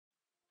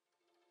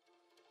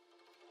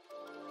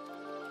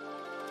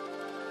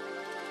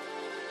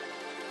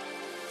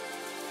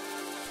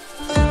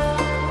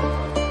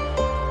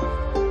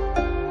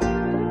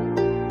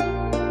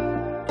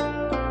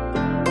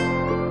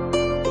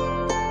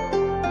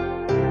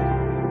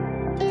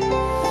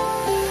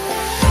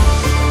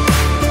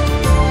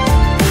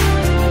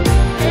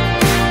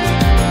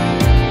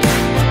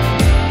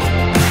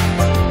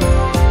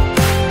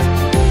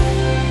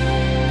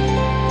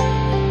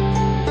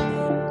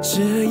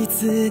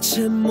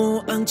沉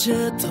默昂着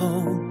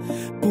头，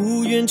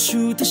不远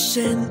处的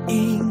身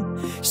影，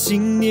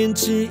信念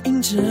指引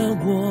着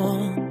我，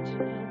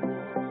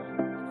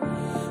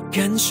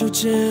感受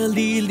着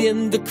历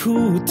练的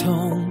苦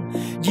痛，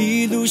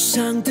一路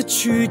上的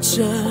曲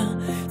折，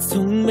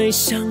从没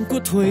想过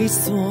退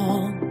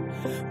缩。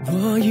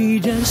我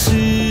依然是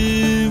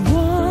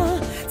我，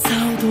躁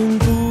动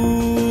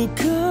不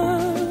可，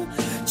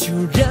就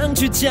让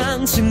倔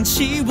强撑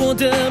起我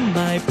的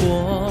脉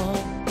搏。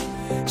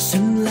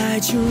生来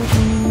就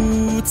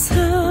独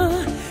特，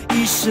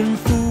一生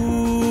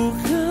附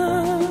和，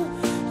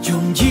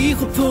用异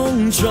火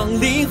碰撞，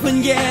灵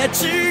魂也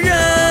炙热。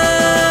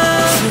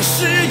这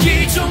是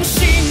一种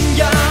信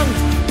仰，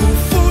不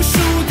服输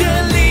的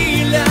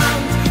力量，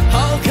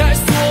抛开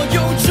所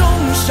有中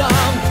伤，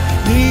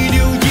逆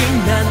流迎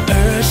难而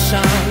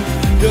上，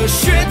热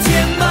血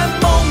填满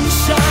梦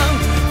想，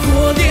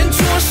火莲灼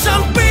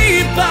伤臂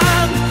膀，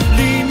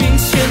黎明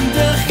前的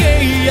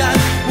黑暗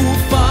无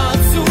法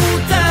阻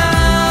挡，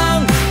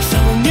少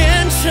年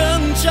成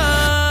长。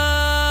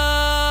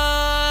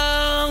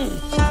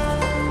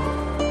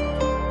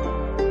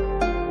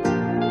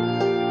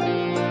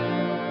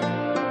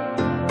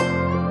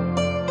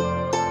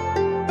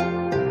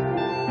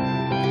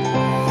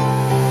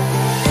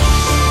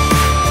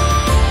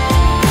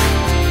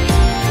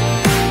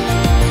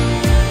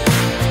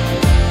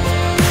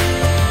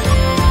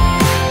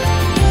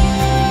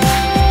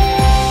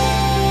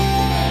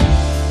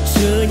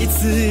这一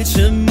次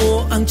沉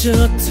默昂着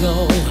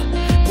头，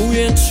不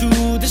远处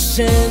的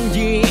身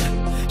影，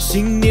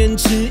信念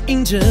指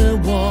引着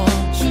我，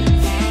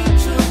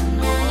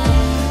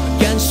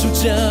感受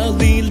着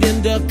历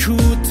练的苦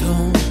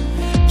痛，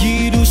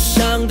一路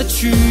上的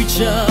曲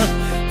折，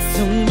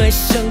从没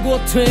想过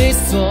退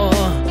缩。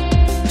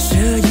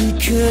这一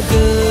刻的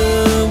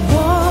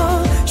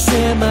我，血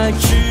脉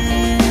炙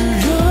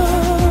热，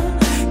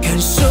感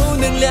受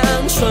能量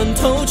穿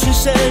透全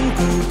身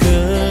骨骼。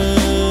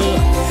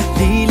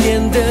历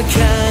练的坎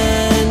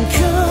坷，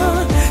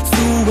足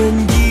闻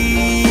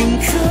迎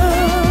合，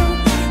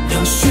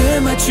让血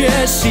脉觉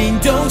醒，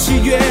斗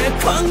气越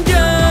狂热。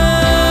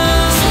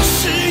这是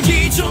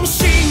一种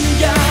信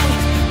仰，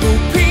不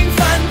平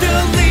凡的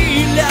力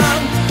量，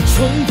冲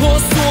破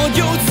所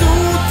有阻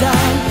挡，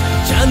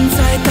站在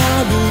大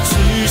路之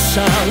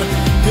上，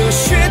热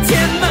血填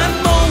满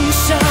梦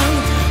想，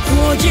火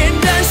焰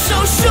燃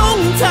烧胸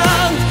膛。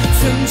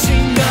曾经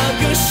那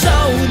个少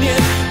年，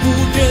不